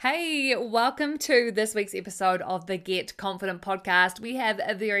Hey, welcome to this week's episode of the Get Confident podcast. We have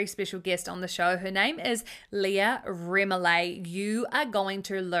a very special guest on the show. Her name is Leah Remillet. You are going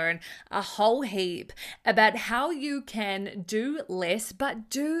to learn a whole heap about how you can do less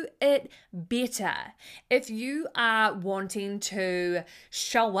but do it better. If you are wanting to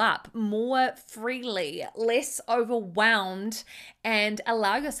show up more freely, less overwhelmed, and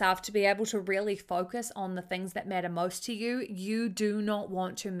allow yourself to be able to really focus on the things that matter most to you, you do not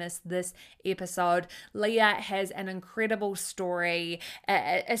want to miss this episode. Leah has an incredible story,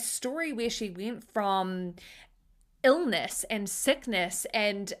 a story where she went from illness and sickness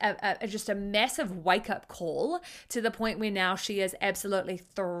and just a massive wake-up call to the point where now she is absolutely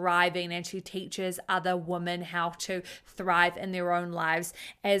thriving, and she teaches other women how to thrive in their own lives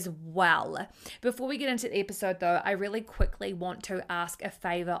as well. Before we get into the episode though, I really quickly want to ask a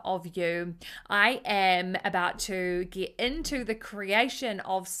favor of you. I am about to get into the creation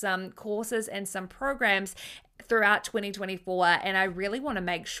of some courses and some programs throughout 2024, and I really want to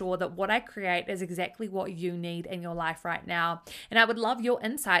make sure that what I create is exactly what you need in your life right now. And I would love your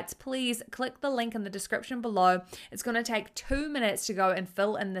insights. Please click the link in the description below. It's going to take 2 minutes to go and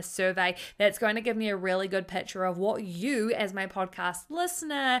fill in this survey. That's going to give me a really good picture of what you as my podcast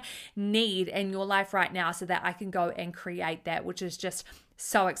listener need in your life right now, so that I can go and create that, which is just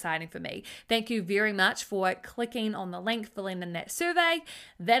so exciting for me. Thank you very much for clicking on the link, filling in that survey.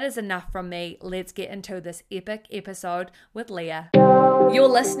 That is enough from me. Let's get into this epic episode with Leah. You're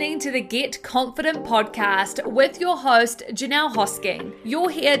listening to the Get Confident podcast with your host, Janelle Hosking.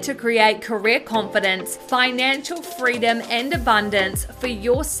 You're here to create career confidence, financial freedom, and abundance for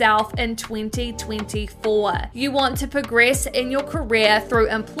yourself in 2024. You want to progress in your career through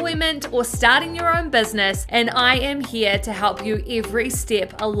employment or starting your own business, and I am here to help you every step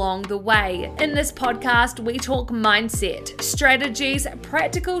along the way. In this podcast, we talk mindset, strategies,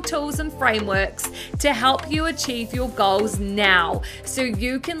 practical tools, and frameworks to help you achieve your goals now, so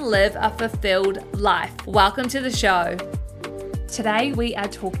you can live a fulfilled life. Welcome to the show. Today we are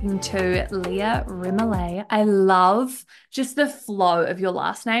talking to Leah Remillet. I love just the flow of your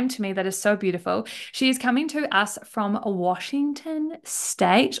last name. To me, that is so beautiful. She is coming to us from Washington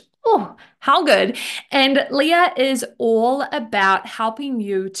State. Oh, how good. And Leah is all about helping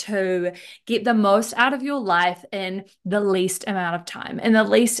you to get the most out of your life in the least amount of time, in the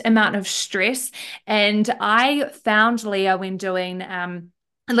least amount of stress. And I found Leah when doing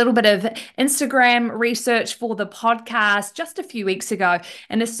a little bit of Instagram research for the podcast just a few weeks ago.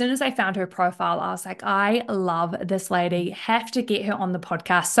 And as soon as I found her profile, I was like, I love this lady. Have to get her on the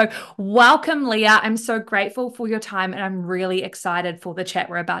podcast. So welcome, Leah. I'm so grateful for your time, and I'm really excited for the chat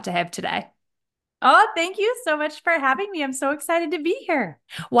we're about to have today. Oh, thank you so much for having me. I'm so excited to be here.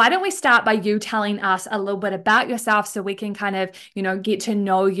 Why don't we start by you telling us a little bit about yourself, so we can kind of, get to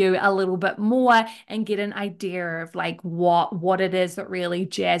know you a little bit more and get an idea of like what it is that really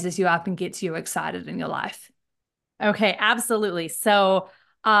jazzes you up and gets you excited in your life. Okay, absolutely. So,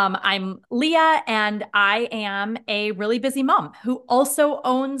 I'm Leah, and I am a really busy mom who also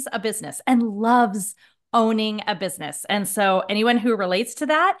owns a business and loves owning a business. And so anyone who relates to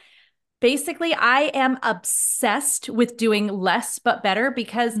that, basically, I am obsessed with doing less but better,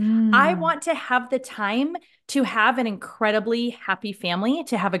 because I want to have the time to have an incredibly happy family,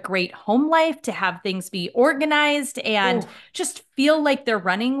 to have a great home life, to have things be organized and just feel like they're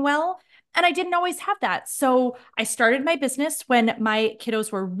running well. And I didn't always have that. So I started my business when my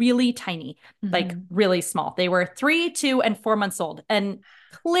kiddos were really tiny, like really small. They were 3, 2, and 4 months old. And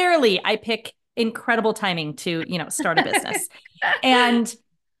clearly I pick incredible timing to, start a business. And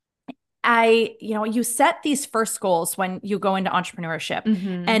you set these first goals when you go into entrepreneurship,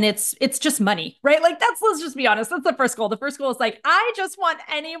 and it's just money, right? Like let's just be honest. That's the first goal. The first goal is like, I just want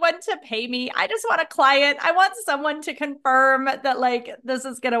anyone to pay me. I just want a client. I want someone to confirm that like, this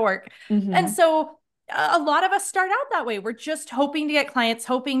is going to work. And so a lot of us start out that way. We're just hoping to get clients,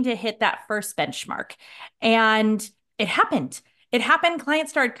 hoping to hit that first benchmark. And it happened.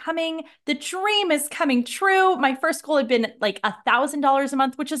 Clients started coming. The dream is coming true. My first goal had been like $1,000 a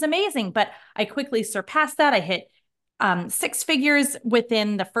month, which is amazing, but I quickly surpassed that. I hit 6 figures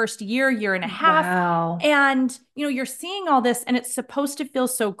within the first year and a half. Wow. And, you're seeing all this, and it's supposed to feel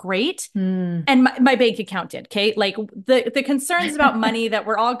so great. And my bank account did, okay? Like the concerns about money that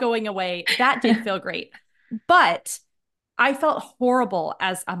were all going away, that did feel great. But I felt horrible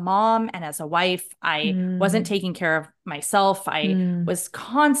as a mom and as a wife. I wasn't taking care of myself. I was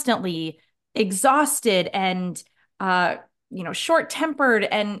constantly exhausted and, short-tempered,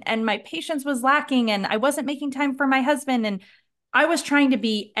 and my patience was lacking, and I wasn't making time for my husband. And I was trying to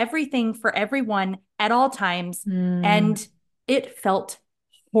be everything for everyone at all times. And it felt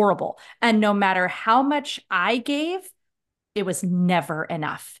horrible. And no matter how much I gave, it was never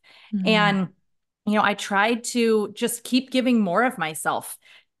enough. Mm. And, I tried to just keep giving more of myself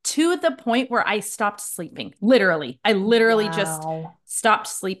to the point where I stopped sleeping. Literally, I literally just Wow. stopped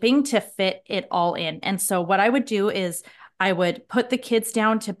sleeping to fit it all in. And so, what I would do is I would put the kids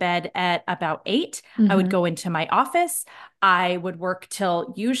down to bed at about 8. I would Mm-hmm. go into my office. I would work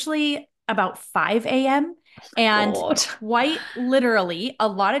till usually about 5 a.m. And God. quite literally, a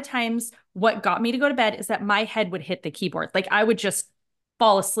lot of times, what got me to go to bed is that my head would hit the keyboard. Like I would just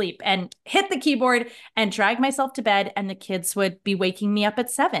fall asleep and hit the keyboard and drag myself to bed, and the kids would be waking me up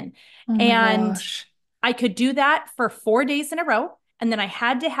at 7. Oh my And gosh. I could do that for 4 days in a row. And then I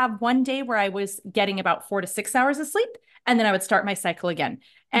had to have one day where I was getting about 4 to 6 hours of sleep. And then I would start my cycle again.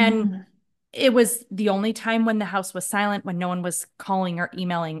 And Mm. it was the only time when the house was silent, when no one was calling or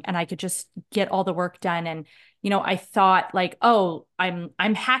emailing, and I could just get all the work done. And I thought like, oh, I'm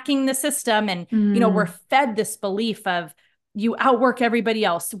hacking the system, and we're Mm. fed this belief of you outwork everybody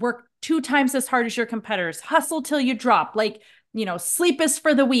else, work 2 times as hard as your competitors, hustle till you drop, like sleep is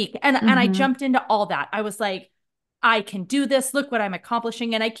for the weak. And I Mm-hmm. jumped into all that. I was like, I can do this. Look what I'm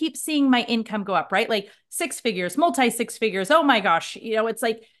accomplishing. And I keep seeing my income go up, right? Like 6 figures, multi 6 figures. Oh my gosh. It's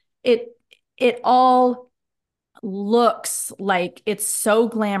like it it all looks like it's so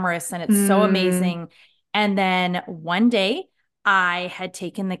glamorous and it's so Mm. amazing. And then one day I had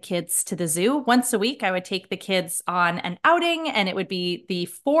taken the kids to the zoo. Once a week, I would take the kids on an outing, and it would be the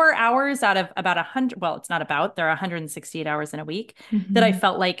 4 hours out of about 100. Well, it's not about, there are 168 hours in a week that I Mm-hmm.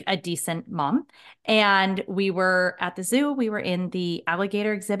 felt like a decent mom. And we were at the zoo, we were in the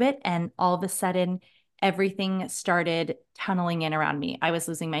alligator exhibit, and all of a sudden, everything started tunneling in around me. I was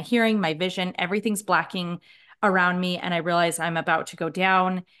losing my hearing, my vision, everything's blacking around me, and I realize I'm about to go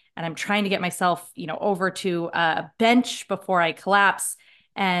down, and I'm trying to get myself, over to a bench before I collapse.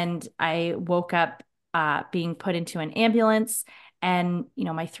 And I woke up being put into an ambulance, and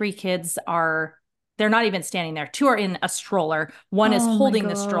my 3 kids are, they're not even standing there. 2 are in a stroller. One is Oh my holding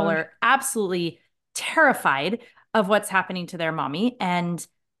the God. stroller, absolutely terrified of what's happening to their mommy. And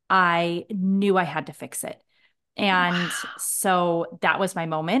I knew I had to fix it. And Wow. so that was my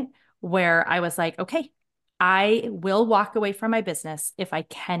moment where I was like, okay, I will walk away from my business if I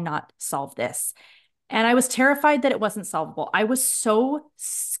cannot solve this. And I was terrified that it wasn't solvable. I was so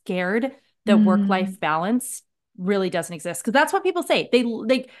scared that Mm. work-life balance really doesn't exist, because that's what people say. They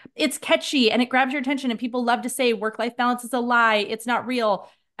like, it's catchy and it grabs your attention, and people love to say work-life balance is a lie, it's not real.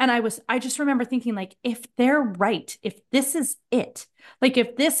 And I just remember thinking, like, if they're right, if this is it, like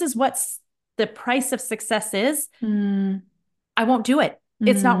if this is what's the price of success is, Mm. I won't do it.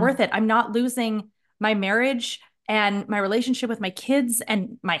 It's not worth Mm. it. I'm not losing my marriage and my relationship with my kids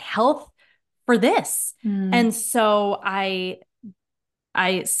and my health for this. Mm. And so I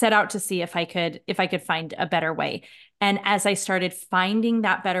set out to see if I could find a better way. And as I started finding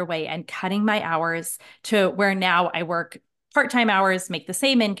that better way and cutting my hours to where now I work part-time hours, make the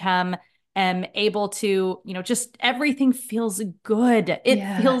same income, am able to, just everything feels good. It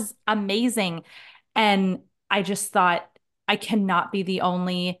Yeah. feels amazing. And I just thought, I cannot be the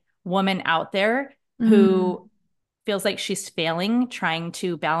only woman out there Mm. who feels like she's failing trying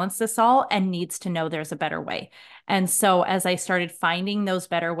to balance this all and needs to know there's a better way. And so as I started finding those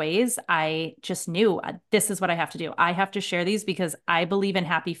better ways, I just knew this is what I have to do. I have to share these because I believe in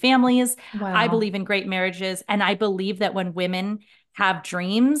happy families. I Wow. believe in great marriages. And I believe that when women have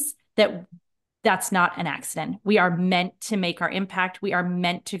dreams, that's not an accident. We are meant to make our impact. We are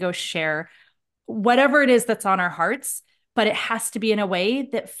meant to go share whatever it is that's on our hearts, but it has to be in a way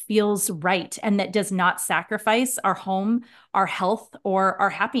that feels right and that does not sacrifice our home, our health, or our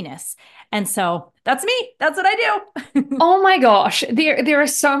happiness. And so that's me. That's what I do. Oh my gosh. There are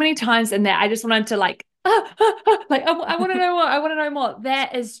so many times in that I just wanted to like like I want to know more. I want to know more.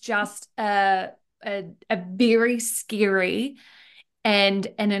 That is just a very scary and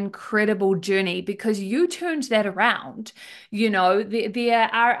an incredible journey because you turned that around. There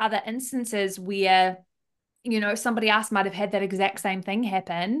are other instances where somebody else might have had that exact same thing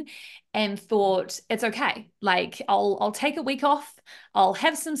happen and thought it's okay. Like I'll take a week off, I'll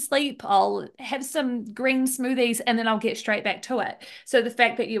have some sleep, I'll have some green smoothies, and then I'll get straight back to it. So the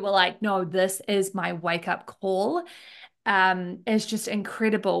fact that you were like, no, this is my wake up call, is just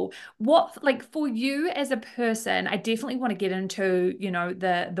incredible. What, like, for you as a person, I definitely want to get into,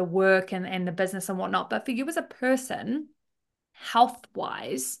 the work and the business and whatnot, but for you as a person, health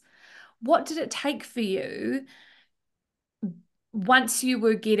wise, what did it take for you once you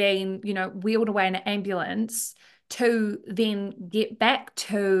were getting, wheeled away in an ambulance to then get back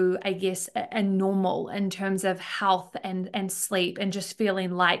to, I guess, a normal in terms of health and sleep and just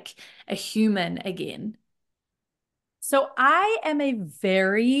feeling like a human again? So I am a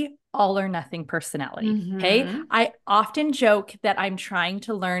very all or nothing personality. Okay. Mm-hmm. I often joke that I'm trying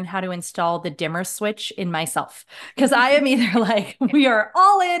to learn how to install the dimmer switch in myself because I am either like, we are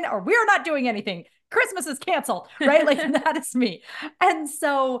all in or we're not doing anything. Christmas is canceled, right? Like that is me. And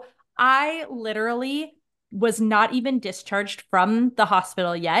so I literally was not even discharged from the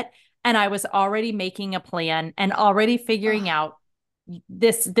hospital yet. And I was already making a plan and already figuring Oh. out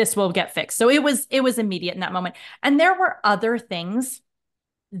this will get fixed. So it was immediate in that moment. And there were other things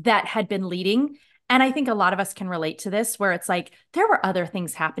that had been leading. And I think a lot of us can relate to this, where it's like there were other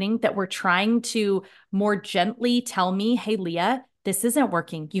things happening that were trying to more gently tell me, hey, Leah, this isn't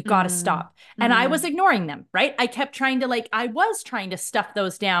working. You got to Mm, stop. And I was mm, ignoring them, right? I kept trying to I was trying to stuff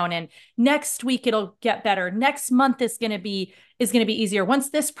those down, and next week it'll get better. Next month is going to be easier.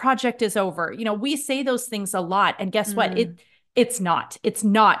 Once this project is over, we say those things a lot. And guess what? mm. It's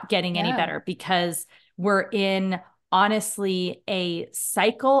not getting any Yeah. better because we're in honestly a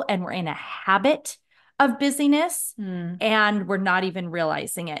cycle and we're in a habit of busyness Mm, and we're not even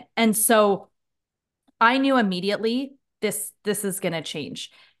realizing it. And so I knew immediately this is going to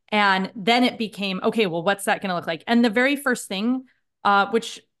change. And then it became, okay, well, what's that going to look like? And the very first thing,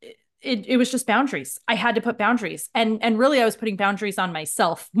 which it was just boundaries. I had to put boundaries. And really I was putting boundaries on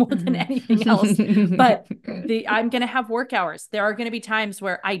myself more than anything else. But mhm. I'm going to have work hours. There are going to be times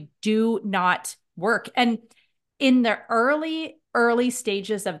where I do not work. And in the early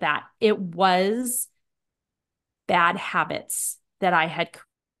stages of that, it was bad habits that I had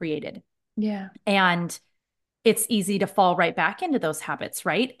created. Yeah. And it's easy to fall right back into those habits,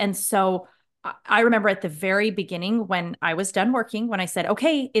 right? And so I remember at the very beginning when I was done working, when I said,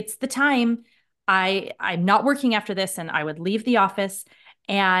 okay, it's the time. I'm not working after this. And I would leave the office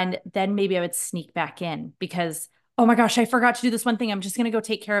and then maybe I would sneak back in because, oh my gosh, I forgot to do this one thing. I'm just going to go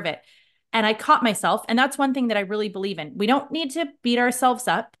take care of it. And I caught myself. And that's one thing that I really believe in. We don't need to beat ourselves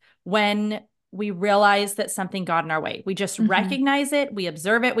up when we realize that something got in our way. We just Hmm. recognize it, we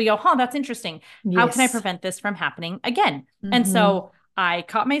observe it, we go, oh, that's interesting. How can I Yes. prevent this from happening again? And Hmm. so I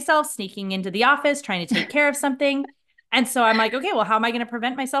caught myself sneaking into the office, trying to take care of something. And so I'm like, okay, well, how am I going to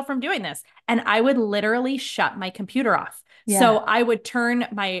prevent myself from doing this? And I would literally shut my computer off. So Yeah. I would turn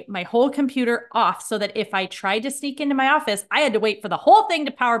my whole computer off so that if I tried to sneak into my office, I had to wait for the whole thing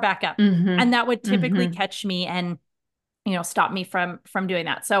to power back up. Hmm. And that would typically Hmm. catch me and stop me from doing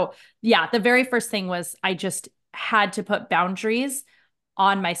that. So yeah, the very first thing was I just had to put boundaries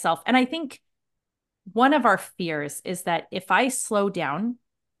on myself. And I think one of our fears is that if I slow down,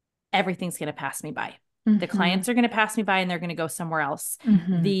 everything's going to pass me by. The Hmm. clients are going to pass me by and they're going to go somewhere else.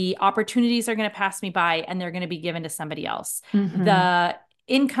 Hmm. The opportunities are going to pass me by and they're going to be given to somebody else. Hmm. The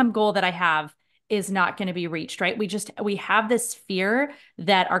income goal that I have is not going to be reached, right? We have this fear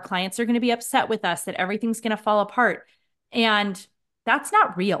that our clients are going to be upset with us, that everything's going to fall apart. And that's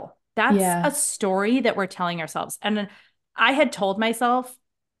not real. That's a Yeah. story that we're telling ourselves. And I had told myself,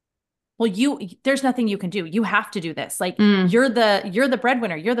 well, there's nothing you can do. You have to do this. Like Mm. you're the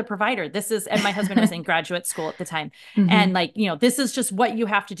breadwinner, you're the provider. And my husband was in graduate school at the time. And Hmm. this is just what you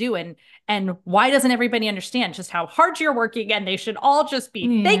have to do. And why doesn't everybody understand just how hard you're working and they should all just be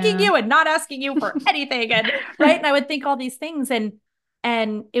thanking Yeah. you and not asking you for anything and right? And I would think all these things and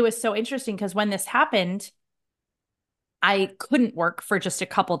it was so interesting because when this happened, I couldn't work for just a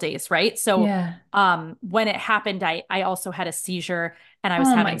couple days, right? So Yeah. when it happened, I also had a seizure and I was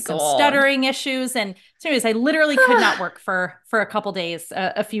Oh my having some God. stuttering issues. And so anyways, I literally could not work for a couple days,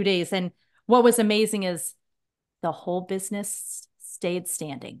 a few days. And what was amazing is the whole business stayed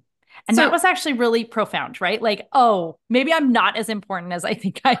standing. And that So, was actually really profound, right? Like, oh, maybe I'm not as important as I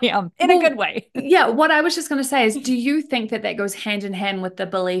think I am in a good well, way. yeah, what I was just going to say is, do you think that that goes hand in hand with the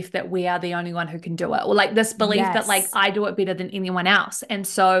belief that we are the only one who can do it? Or like this belief that, like, Yes. I do it better than anyone else. And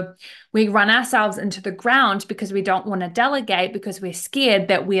so we run ourselves into the ground because we don't want to delegate because we're scared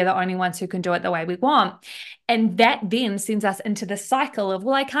that we're the only ones who can do it the way we want. And that then sends us into the cycle of,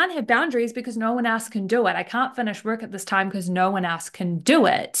 well, I can't have boundaries because no one else can do it. I can't finish work at this time because no one else can do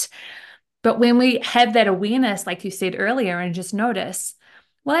it. But when we have that awareness, like you said earlier, and just notice,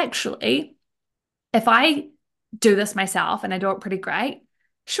 well, actually, if I do this myself and I do it pretty great,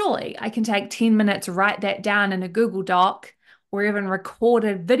 surely I can take 10 minutes, write that down in a Google Doc or even record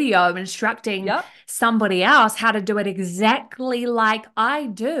a video instructing Yep. somebody else how to do it exactly like I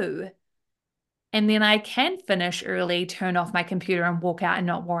do. And then I can finish early, turn off my computer and walk out and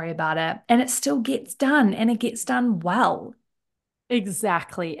not worry about it. And it still gets done and it gets done well.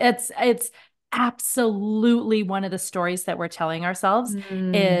 Exactly. It's absolutely one of the stories that we're telling ourselves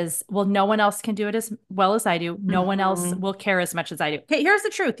Mm. is, well, no one else can do it as well as I do. No one else Mhm. will care as much as I do. Okay, here's the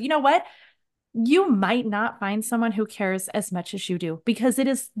truth. You know what? You might not find someone who cares as much as you do because it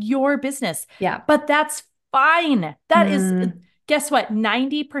is your business, Yeah. but that's fine. That is, Mm. guess what?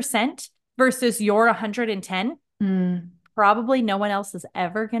 90% versus your 110, Mm. probably no one else is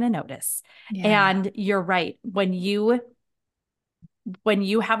ever going to notice. Yeah. And you're right. When you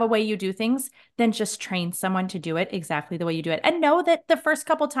have a way you do things, then just train someone to do it exactly the way you do it. And know that the first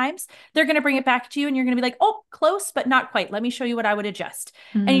couple times they're going to bring it back to you and you're going to be like, oh, close, but not quite. Let me show you what I would adjust.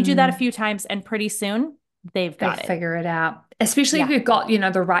 And you do that a Mm. few times and pretty soon they've They got it. figure it out. Especially if Yeah. you've got,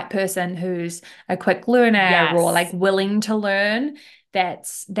 the right person who's a quick learner or like Yes. willing to learn.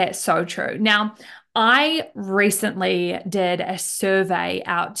 That's so true. Now, I recently did a survey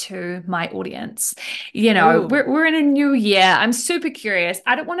out to my audience. Ooh. We're in a new year. I'm super curious.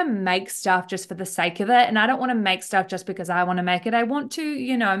 I don't want to make stuff just for the sake of it, and I don't want to make stuff just because I want to make it. I want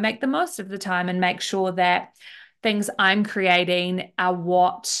to, make the most of the time and make sure that things I'm creating are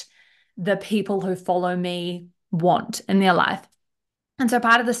what the people who follow me want in their life. And so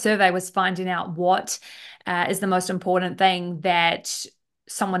part of the survey was finding out what is the most important thing that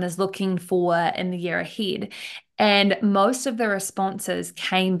someone is looking for in the year ahead. And most of the responses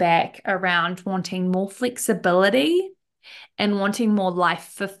came back around wanting more flexibility and wanting more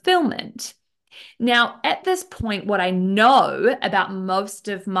life fulfillment. Now, at this point, what I know about most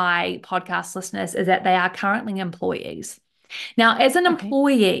of my podcast listeners is that they are currently employees. Now, as an Okay.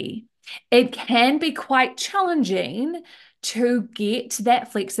 employee, it can be quite challenging to get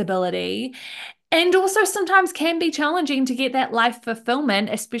that flexibility and also sometimes can be challenging to get that life fulfillment,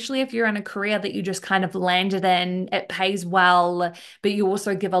 especially if you're in a career that you just kind of landed in, it pays well, but you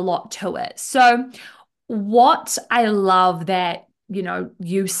also give a lot to it. So, what I love that,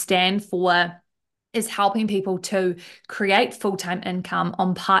 you stand for is helping people to create full-time income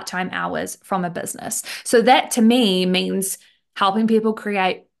on part-time hours from a business. So that to me means helping people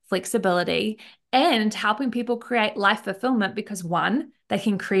create flexibility and helping people create life fulfillment because one, they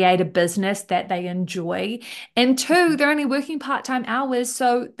can create a business that they enjoy. And two, they're only working part-time hours,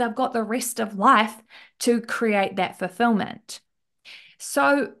 so they've got the rest of life to create that fulfillment.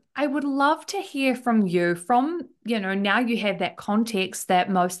 So I would love to hear from you now you have that context that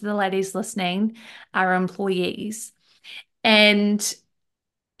most of the ladies listening are employees. And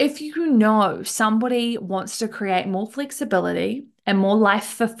if you know somebody wants to create more flexibility and more life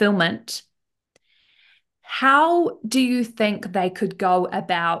fulfillment, how do you think they could go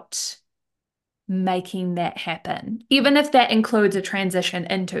about making that happen, even if that includes a transition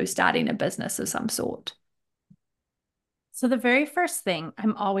into starting a business of some sort? So the very first thing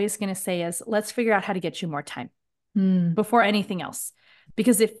I'm always going to say is let's figure out how to get you more time Hmm. before anything else.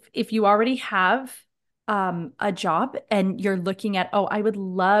 Because if you already have a job and you're looking at, oh, I would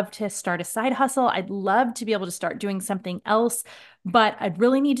love to start a side hustle. I'd love to be able to start doing something else, but I'd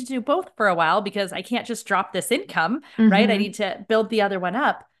really need to do both for a while because I can't just drop this income, right? I need Mm-hmm. to build the other one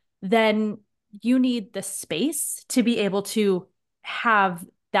up. Then you need the space to be able to have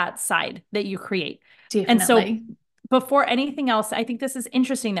that side that you create. And so Definitely. before anything else, I think this is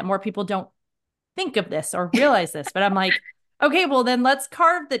interesting that more people don't think of this or realize this, but I'm like, okay, well, then let's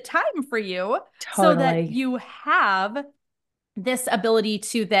carve the time for you so that Totally. you have this ability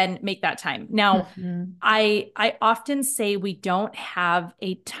to then make that time. Now, Mhm. I often say we don't have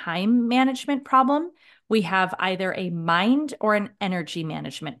a time management problem. We have either a mind or an energy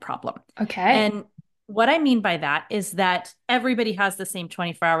management problem. Okay. And what I mean by that is that everybody has the same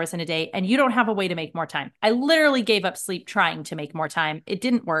 24 hours in a day, and you don't have a way to make more time. I literally gave up sleep trying to make more time. It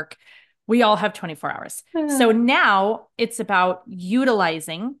didn't work. We all have 24 hours. So now it's about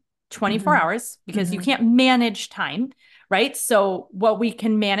utilizing 24 Mhm. hours because you Mhm. can't manage time, right? So what we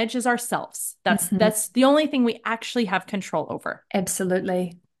can manage is ourselves. That's Mhm. that's the only thing we actually have control over.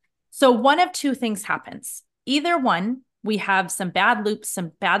 Absolutely. So one of two things happens. Either one, we have some bad loops,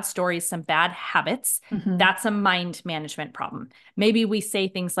 some bad stories, some bad habits. Mhm. That's a mind management problem. Maybe we say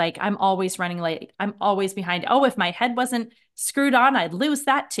things like, I'm always running late. I'm always behind. Oh, if my head wasn't screwed on, I'd lose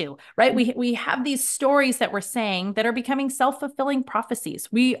that too, right? We have these stories that we're saying that are becoming self-fulfilling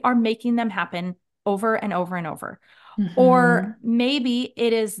prophecies. We are making them happen over and over and over. Or Mhm. maybe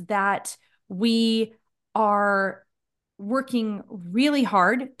it is that we are working really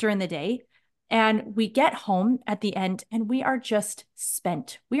hard during the day and we get home at the end and we are just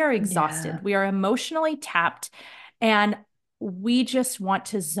spent. We are exhausted. Yeah. We are emotionally tapped and we just want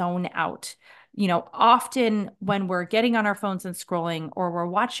to zone out. Often when we're getting on our phones and scrolling or we're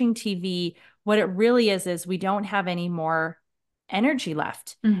watching TV, what it really is we don't have any more energy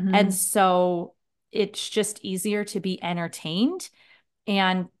left. Mm-hmm. And so it's just easier to be entertained,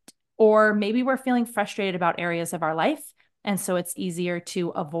 and or maybe we're feeling frustrated about areas of our life. And so it's easier to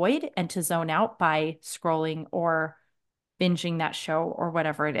avoid and to zone out by scrolling or binging that show or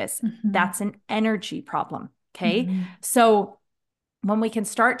whatever it is. Mm-hmm. That's an energy problem. Okay. Mm-hmm. So when we can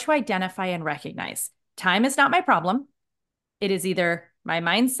start to identify and recognize time is not my problem, it is either my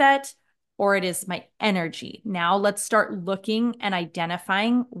mindset or it is my energy. Now let's start looking and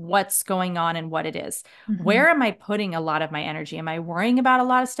identifying what's going on and what it is. Mm-hmm. Where am I putting a lot of my energy? Am I worrying about a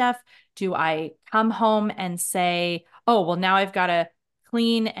lot of stuff? Do I come home and say, oh, well, now I've got to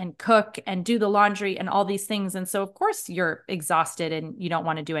clean and cook and do the laundry and all these things. And so, of course, you're exhausted and you don't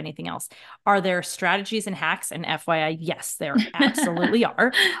want to do anything else. Are there strategies and hacks? And FYI, yes, there absolutely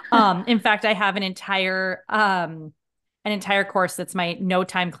are. In fact, I have an entire course that's my no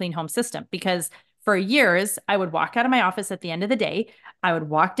time clean home system, because for years I would walk out of my office at the end of the day, I would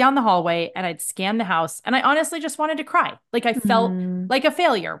walk down the hallway and I'd scan the house and I honestly just wanted to cry. Like I felt like a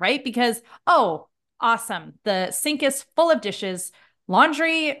failure, right? Because, oh, awesome. The sink is full of dishes,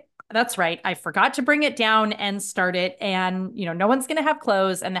 laundry. That's right. I forgot to bring it down and start it. And, no one's going to have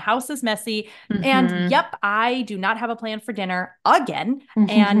clothes and the house is messy. Mm-hmm. And yep, I do not have a plan for dinner again.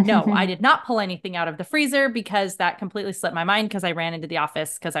 And no, I did not pull anything out of the freezer because that completely slipped my mind because I ran into the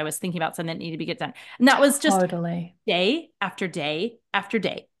office because I was thinking about something that needed to get done. And that was just totally day after day after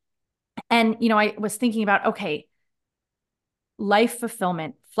day. And, I was thinking about, okay, life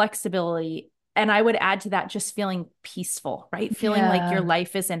fulfillment, flexibility. And I would add to that just feeling peaceful, right? Feeling like your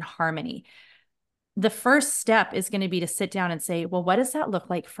life is in harmony. The first step is going to be to sit down and say, well, what does that look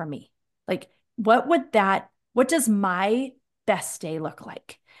like for me? Like, what does my best day look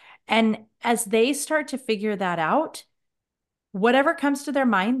like? And as they start to figure that out, whatever comes to their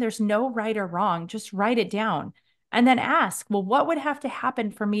mind, there's no right or wrong, just write it down. And then ask, well, what would have to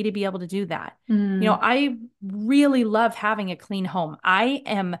happen for me to be able to do that? I really love having a clean home. I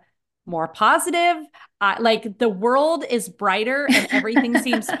am more positive. Like the world is brighter and everything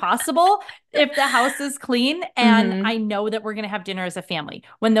seems possible if the house is clean. And I know that we're going to have dinner as a family.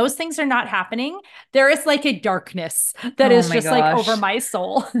 When those things are not happening, there is like a darkness that is just like over my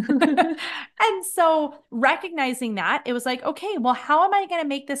soul. And so recognizing that, it was like, okay, well, how am I going to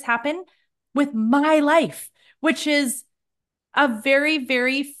make this happen with my life, which is a very,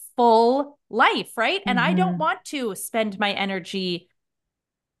 very full life, right? And I don't want to spend my energy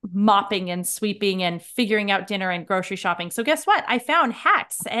mopping and sweeping and figuring out dinner and grocery shopping. So guess what? I found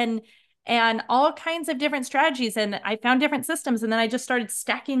hacks and all kinds of different strategies, and I found different systems, and then I just started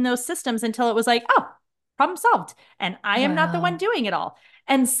stacking those systems until it was like, oh, problem solved. And I am not the one doing it all.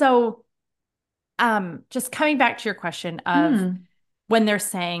 And so just coming back to your question of when they're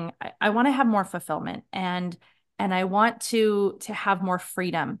saying, I want to have more fulfillment and I want to have more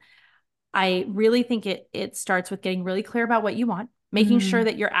freedom. I really think it starts with getting really clear about what you want, making sure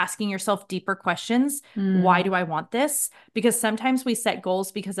that you're asking yourself deeper questions. Why do I want this? Because sometimes we set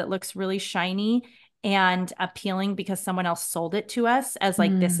goals because it looks really shiny and appealing because someone else sold it to us as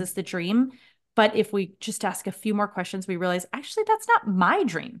like, this is the dream. But if we just ask a few more questions, we realize actually that's not my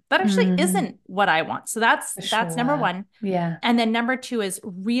dream. That actually isn't what I want. So that's number one. Yeah. And then number two is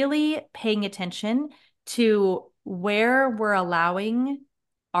really paying attention to where we're allowing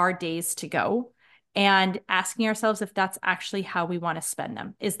our days to go and asking ourselves if that's actually how we want to spend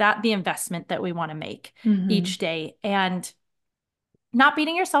them. Is that the investment that we want to make each day? And not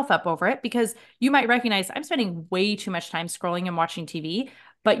beating yourself up over it, because you might recognize I'm spending way too much time scrolling and watching TV.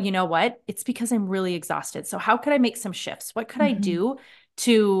 But you know what? It's because I'm really exhausted. So how could I make some shifts? What could I do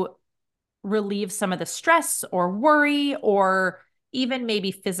to relieve some of the stress or worry or even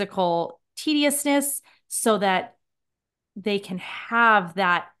maybe physical tediousness so that they can have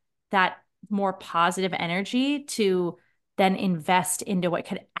that more positive energy to then invest into what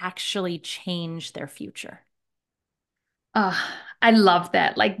could actually change their future? I love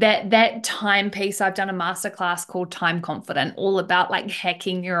that. Like that time piece. I've done a masterclass called Time Confident, all about like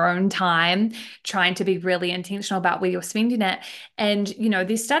hacking your own time, trying to be really intentional about where you're spending it. And,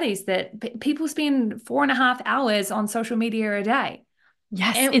 there's studies that people spend 4.5 hours on social media a day.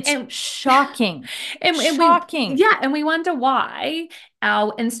 Yes, it's shocking. Shocking. And we wonder why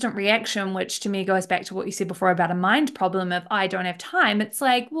our instant reaction, which to me goes back to what you said before about a mind problem of I don't have time. It's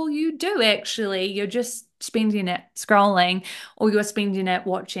like, well, you do actually. You're just spending it scrolling or you're spending it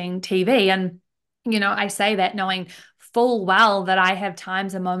watching TV. And, I say that knowing full well that I have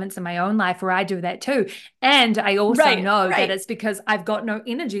times and moments in my own life where I do that too. And I also know that it's because I've got no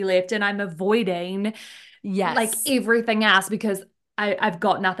energy left and I'm avoiding like everything else because I've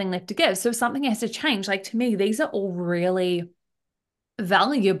got nothing left to give. So something has to change. Like to me, these are all really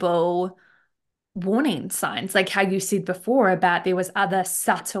valuable warning signs, like how you said before about there was other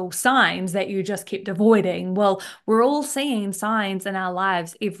subtle signs that you just kept avoiding. Well, we're all seeing signs in our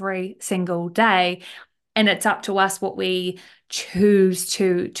lives every single day, and it's up to us what we choose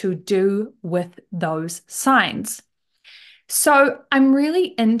to do with those signs. So, I'm really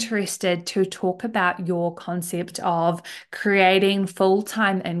interested to talk about your concept of creating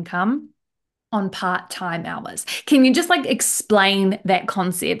full-time income on part-time hours. Can you just like explain that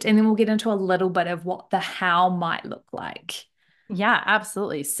concept, and then we'll get into a little bit of what the how might look like? Yeah,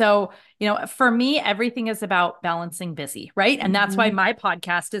 absolutely. So, for me, everything is about balancing busy, right? And that's why Mhm. my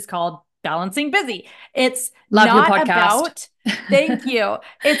podcast is called Balancing Busy. It's Love your not podcast. about, thank you.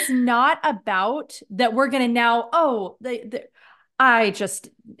 It's not about that we're going to now, I just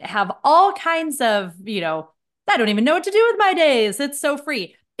have all kinds of, I don't even know what to do with my days. It's so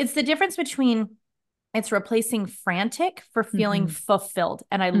free. It's the difference between it's replacing frantic for feeling Hmm. fulfilled.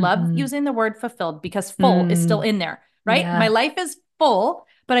 And I love Hmm. using the word fulfilled because full is still Mm. in there, right? My Yeah. life is full,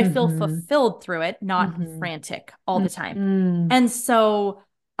 but I feel Hmm. fulfilled through it, not Hmm. frantic all the time. Hmm. And so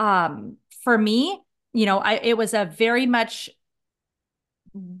for me, it was a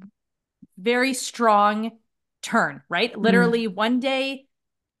very strong turn, right? Mm. Literally one day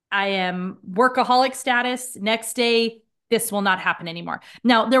I am workaholic status. Next day, this will not happen anymore.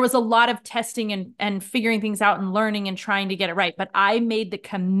 Now, there was a lot of testing and figuring things out and learning and trying to get it right, but I made the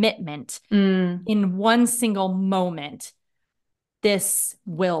commitment Mm. in one single moment, this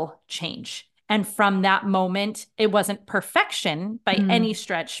will change. And from that moment, it wasn't perfection by any Mm.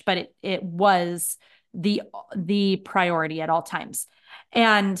 stretch, but it was the priority at all times.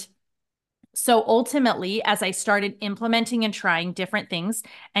 And so ultimately, as I started implementing and trying different things,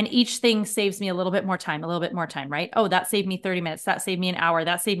 and each thing saves me a little bit more time, a little bit more time, right? Oh, that saved me 30 minutes. That saved me an hour.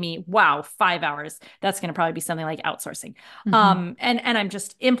 That saved me, wow, 5 hours. That's going to probably be something like outsourcing. Hmm. And I'm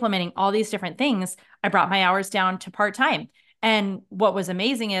just implementing all these different things. I brought my hours down to part-time. And what was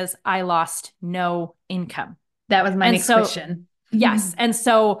amazing is I lost no income. That was my And next so, question. yes. And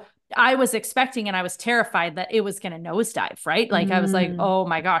so I was expecting and I was terrified that it was going to nosedive, right? Like I was like, Mm. oh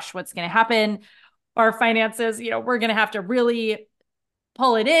my gosh, what's going to happen? Our finances, we're going to have to really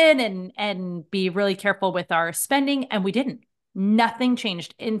pull it in and be really careful with our spending. And we didn't. Nothing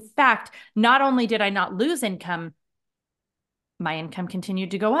changed. In fact, not only did I not lose income, my income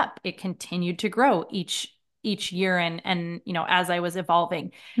continued to go up. It continued to grow each year and as I was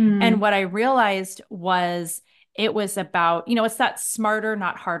evolving. And Mm. what I realized was it was about, it's that smarter,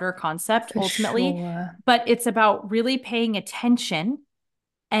 not harder concept For ultimately, sure. but it's about really paying attention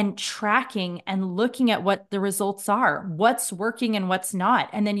and tracking and looking at what the results are, what's working and what's not.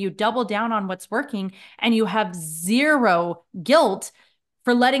 And then you double down on what's working and you have zero guilt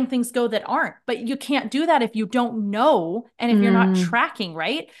for letting things go that aren't. But you can't do that if you don't know and if you're not Mm. tracking,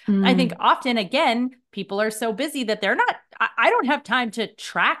 right? I think Mm. often, again, people are so busy that they're not, I don't have time to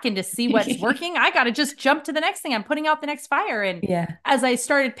track and to see what's working. I got to just jump to the next thing. I'm putting out the next fire. And Yeah. as I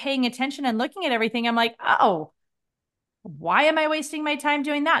started paying attention and looking at everything, I'm like, oh, why am I wasting my time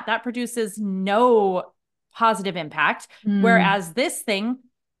doing that? That produces no positive impact. Mm. Whereas this thing,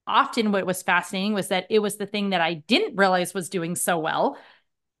 often what was fascinating was that it was the thing that I didn't realize was doing so well,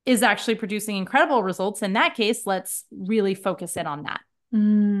 is actually producing incredible results. In that case, let's really focus in on that.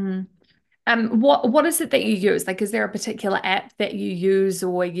 Mm. What is it that you use? Like, is there a particular app that you use,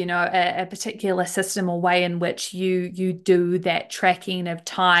 or a particular system or way in which you do that tracking of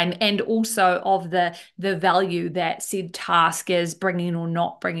time and also of the value that said task is bringing or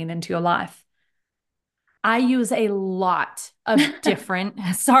not bringing into your life? I use a lot of different,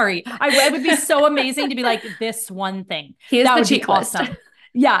 sorry, I would be so amazing to be like this one thing. Here's That the would be checklist. awesome.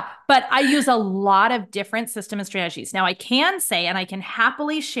 Yeah, but I use a lot of different system and strategies. Now I can say, and I can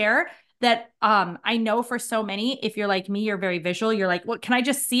happily share that I know for so many, if you're like me, you're very visual. You're like, well, can I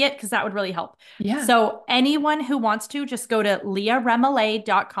just see it? Because that would really help. Yeah. So anyone who wants to, just go to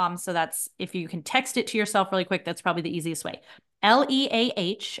leahremillet.com. So that's, if you can text it to yourself really quick, that's probably the easiest way.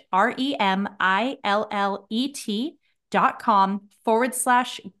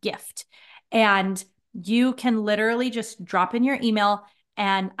 LEAHREMILLET.com/gift. And you can literally just drop in your email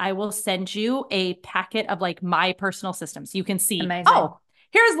and I will send you a packet of like my personal systems. You can see, Amazing. oh,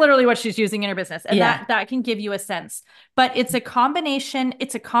 here's literally what she's using in her business. And Yeah. that can give you a sense. But it's a combination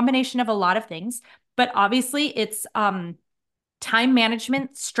of a lot of things. But obviously it's time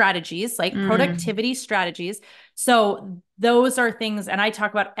management strategies, like Mm. productivity strategies. So those are things, and I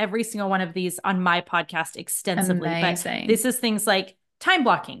talk about every single one of these on my podcast extensively, but Amazing. this is things like time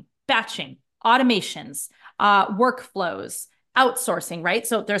blocking, batching, automations, workflows, outsourcing, right?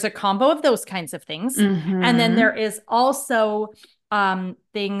 So there's a combo of those kinds of things. And then Mm-hmm. there is also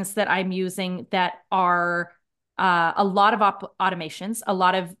things that I'm using that are a lot of automations, a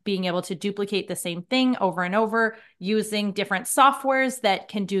lot of being able to duplicate the same thing over and over, using different softwares that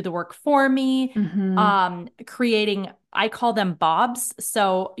can do the work for me, creating, I call them bobs.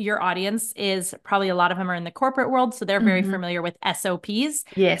 So your audience is probably a lot of them are in the corporate world. So they're very familiar with SOPs, the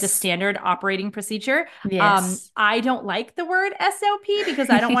Yes. standard operating procedure. Yes. I don't like the word SOP because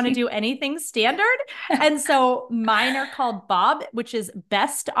I don't want to do anything standard. And so mine are called Bob, which is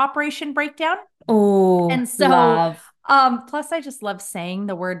best operation breakdown. Oh, And so, love. plus I just love saying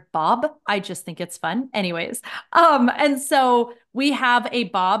the word Bob. I just think it's fun. Anyways, and so we have a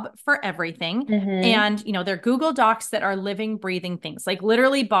Bob for everything. And, they're Google Docs that are living, breathing things. Like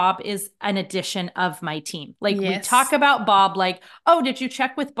literally, Bob is an addition of my team. Like we talk Yes. about Bob, like, oh, did you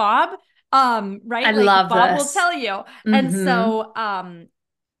check with Bob? I Right? Like love Bob will this. tell you. And so,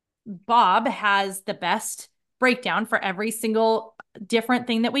 Bob has the best breakdown for every single different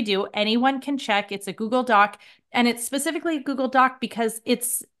thing that we do. Anyone can check. It's a Google Doc, and it's specifically a Google Doc because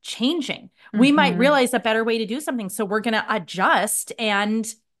it's changing. We might realize a better way to do something, so we're going to adjust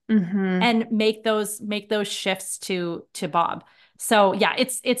and make those shifts to Bob. So yeah,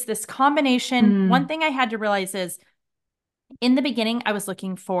 it's this combination. One thing I had to realize is in the beginning, I was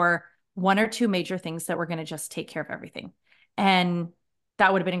looking for one or two major things that were going to just take care of everything. And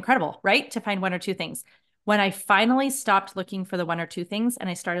that would have been incredible, right? To find one or two things. When I finally stopped looking for the one or two things and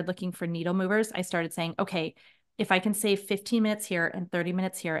I started looking for needle movers, I started saying, okay, if I can save 15 minutes here and 30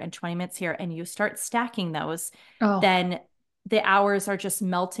 minutes here and 20 minutes here, and you start stacking those, Oh, then the hours are just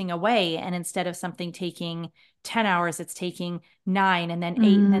melting away. And instead of something taking 10 hours, it's taking 9 and then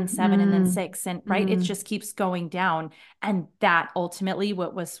 8 and then 7 and then 6. And right, it just keeps going down. And that ultimately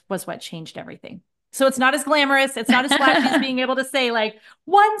was what changed everything. So it's not as glamorous. It's not as flashy as being able to say like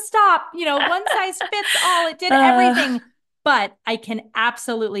one stop, one size fits all. It did everything. But I can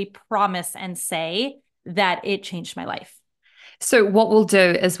absolutely promise and say that it changed my life. So what we'll do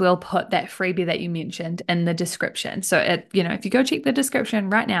is we'll put that freebie that you mentioned in the description. So if you go check the description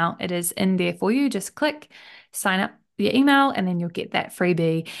right now, it is in there for you. Just click, sign up your email, and then you'll get that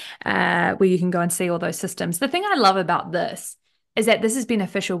freebie where you can go and see all those systems. The thing I love about this is that this is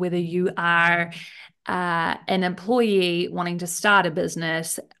beneficial whether you are an employee wanting to start a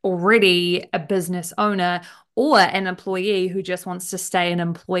business, already a business owner, or an employee who just wants to stay an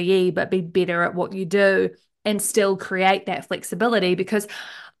employee but be better at what you do and still create that flexibility. Because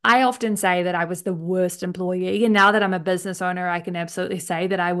I often say that I was the worst employee. And now that I'm a business owner, I can absolutely say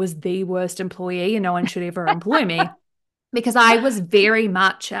that I was the worst employee and no one should ever employ me. Because I was very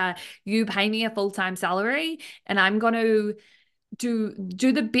much, you pay me a full-time salary and I'm going to do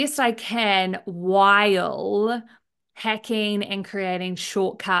the best I can while hacking and creating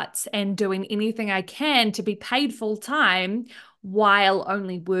shortcuts and doing anything I can to be paid full-time while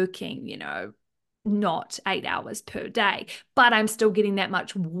only working, not 8 hours per day, but I'm still getting that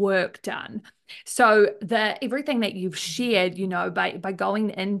much work done. So everything that you've shared, by going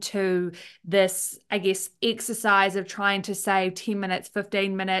into this, I guess, exercise of trying to save 10 minutes,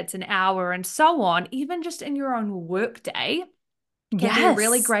 15 minutes, an hour, and so on, even just in your own work day, can be a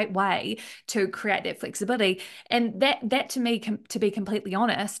really great way to create that flexibility. And that to me, to be completely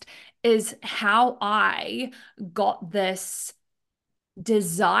honest, is how I got this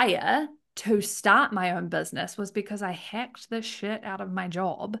desire to start my own business, was because I hacked the shit out of my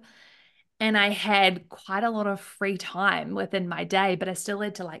job and I had quite a lot of free time within my day, but I still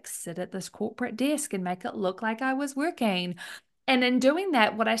had to sit at this corporate desk and make it look like I was working. And in doing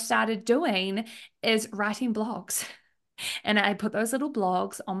that, what I started doing is writing blogs. And I put those little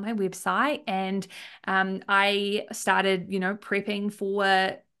blogs on my website, and I started, prepping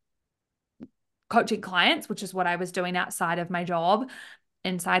for coaching clients, which is what I was doing outside of my job,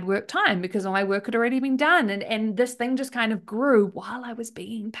 inside work time, because all my work had already been done. And this thing just kind of grew while I was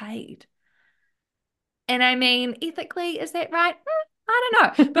being paid. And I mean, ethically, is that right? I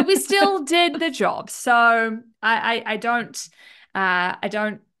don't know, but we still did the job. So I don't,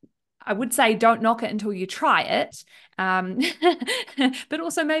 I would say don't knock it until you try it. But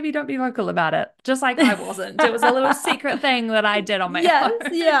also maybe don't be vocal about it, just like I wasn't. It was a little secret thing that I did on my Yes,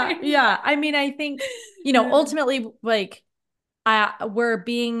 own. yeah. I mean, I think, ultimately, we're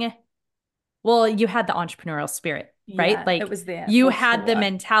being, well, you had the entrepreneurial spirit, right? Yeah, it Like was there you for had the sure.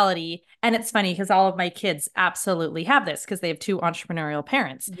 mentality. And it's funny because all of my kids absolutely have this because they have two entrepreneurial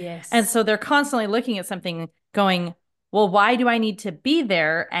parents. And Yes. so they're constantly looking at something going, well, why do I need to be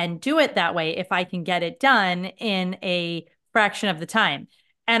there and do it that way if I can get it done in a fraction of the time?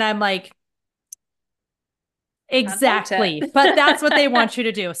 And I'm like, Exactly. But that's what they want you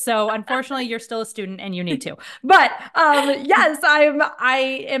to do. So unfortunately, you're still a student and you need to. But yes,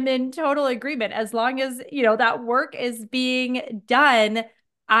 I am in total agreement. As long as, that work is being done,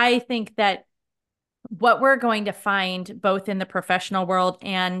 I think that what we're going to find both in the professional world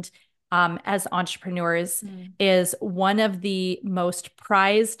and as entrepreneurs is one of the most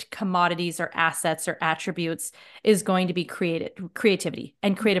prized commodities or assets or attributes is going to be creativity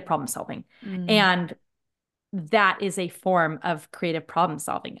and creative problem solving. And that is a form of creative problem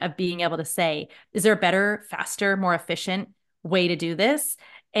solving, of being able to say, is there a better, faster, more efficient way to do this?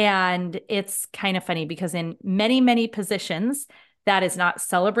 And it's kind of funny because in many, many positions, that is not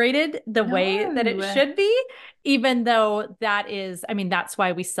celebrated the way that it should be, even though that's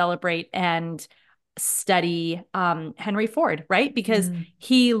why we celebrate and study Henry Ford, right? Because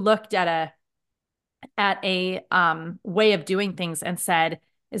he looked at a way of doing things and said,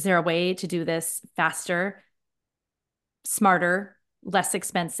 is there a way to do this faster, smarter, less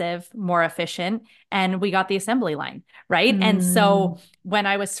expensive, more efficient? And we got the assembly line, right? And so when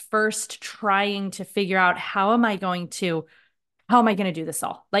I was first trying to figure out how am I going to do this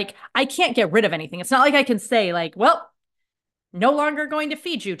all? Like, I can't get rid of anything. It's not like I can say like, well, no longer going to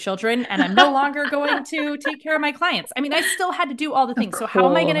feed you children, and I'm no longer going to take care of my clients. I mean, I still had to do all the things. So how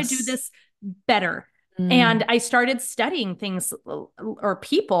am I going to do this better? And I started studying things or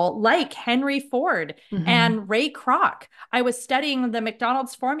people like Henry Ford and Ray Kroc. I was studying the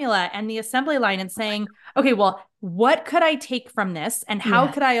McDonald's formula and the assembly line and saying, okay, well, what could I take from this and how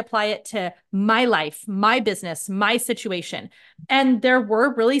could I apply it to my life, my business, my situation? And there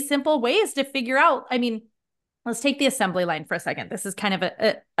were really simple ways to figure out. I mean, let's take the assembly line for a second. This is kind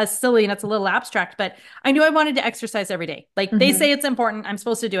of a silly and it's a little abstract, but I knew I wanted to exercise every day. Like they say it's important. I'm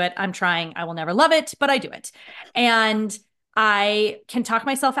supposed to do it. I'm trying. I will never love it, but I do it. And I can talk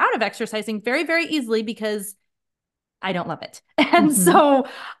myself out of exercising very, very easily because I don't love it. And so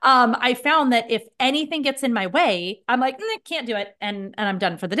I found that if anything gets in my way, I'm like, can't do it. And I'm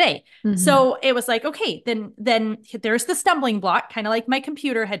done for the day. So it was like, okay, then there's the stumbling block, kind of like my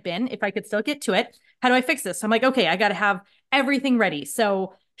computer had been, if I could still get to it. How do I fix this? So I'm like, okay, I got to have everything ready.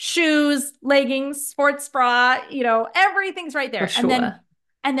 So shoes, leggings, sports bra, everything's right there. For sure.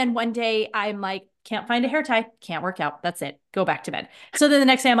 And then one day I'm like, can't find a hair tie, can't work out. That's it. Go back to bed. So then the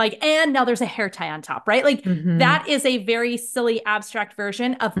next day I'm like, and now there's a hair tie on top, right? Like that is a very silly, abstract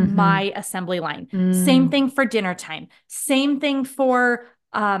version of my assembly line. Same thing for dinner time. Same thing for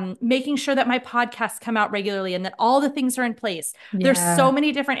making sure that my podcasts come out regularly and that all the things are in place. There's so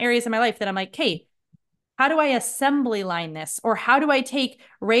many different areas in my life that I'm like, hey, how do I assembly line this? Or how do I take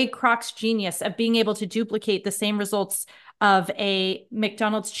Ray Kroc's genius of being able to duplicate the same results of a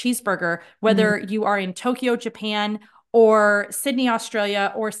McDonald's cheeseburger, whether you are in Tokyo, Japan, or Sydney,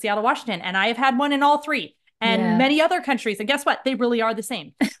 Australia, or Seattle, Washington? And I have had one in all three and many other countries. And guess what? They really are the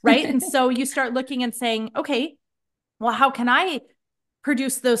same, right? And so you start looking and saying, okay, well, how can I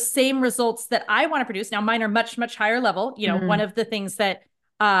produce those same results that I want to produce? Now, mine are much, much higher level. One of the things that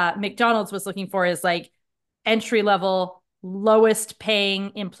McDonald's was looking for is like entry level, lowest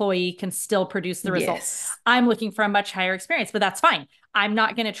paying employee can still produce the results. I'm looking for a much higher experience, but that's fine. I'm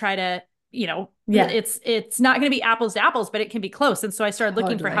not going to try to, it's not going to be apples to apples, but it can be close. And so I started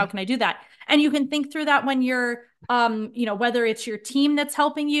looking for how can I do that? And you can think through that when you're, whether it's your team that's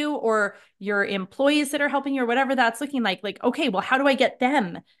helping you or your employees that are helping you or whatever that's looking like, okay, well, how do I get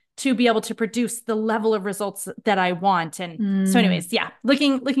them to be able to produce the level of results that I want? And so anyways,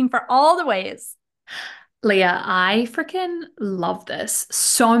 looking for all the ways. Leah, I freaking love this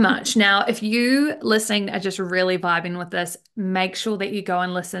so much. Now, if you listening are just really vibing with this, make sure that you go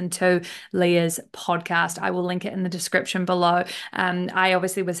and listen to Leah's podcast. I will link it in the description below. I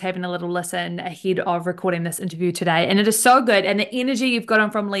obviously was having a little listen ahead of recording this interview today, and it is so good. And the energy you've gotten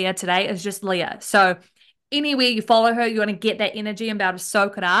from Leah today is just Leah. So anywhere you follow her, you want to get that energy and be able to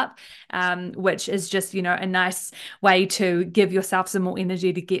soak it up, which is just, a nice way to give yourself some more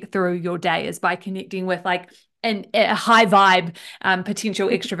energy to get through your day is by connecting with like a high vibe potential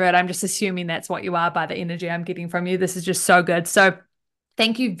extrovert. I'm just assuming that's what you are by the energy I'm getting from you. This is just so good. So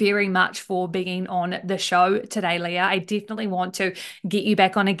thank you very much for being on the show today, Leah. I definitely want to get you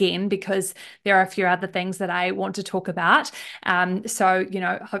back on again because there are a few other things that I want to talk about. So,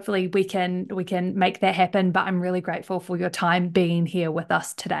 hopefully we can make that happen, but I'm really grateful for your time being here with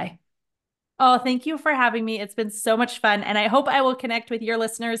us today. Oh, thank you for having me. It's been so much fun. And I hope I will connect with your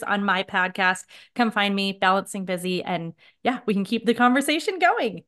listeners on my podcast. Come find me, Balancing Busy. And we can keep the conversation going.